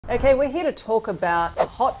Okay, we're here to talk about a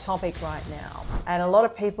hot topic right now. And a lot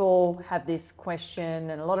of people have this question,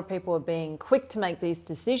 and a lot of people are being quick to make these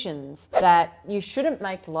decisions that you shouldn't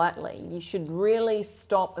make lightly. You should really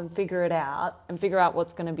stop and figure it out and figure out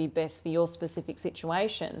what's going to be best for your specific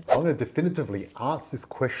situation. I'm going to definitively answer this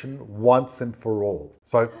question once and for all.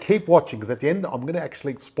 So keep watching, because at the end, I'm going to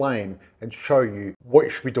actually explain and show you what you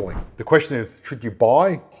should be doing. The question is, should you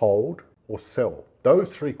buy, hold, or sell?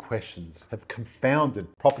 Those three questions have confounded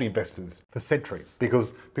property investors for centuries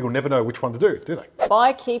because people never know which one to do they?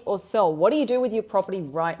 Buy, keep, or sell. What do you do with your property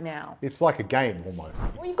right now? It's like a game almost.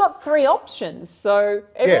 Well, you've got three options, so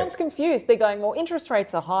everyone's confused. They're going, well, interest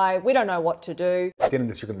rates are high. We don't know what to do. At the end of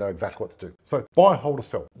this, you're going to know exactly what to do. So buy, hold, or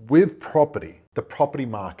sell. With property, the property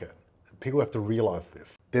market, people have to realize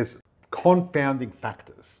this. There's confounding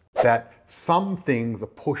factors that some things are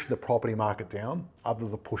pushing the property market down,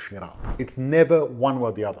 others are pushing it up. It's never one way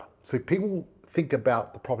or the other. So people think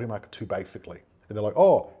about the property market too basically. And they're like,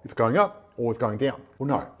 oh, it's going up or it's going down. Well,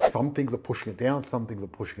 no, some things are pushing it down, some things are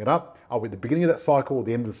pushing it up. Are we at the beginning of that cycle or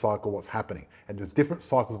the end of the cycle, what's happening? And there's different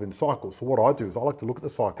cycles within cycles. So what I do is I like to look at the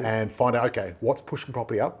cycles and find out, okay, what's pushing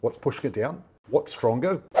property up? What's pushing it down? What's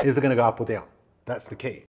stronger? Is it going to go up or down? That's the key.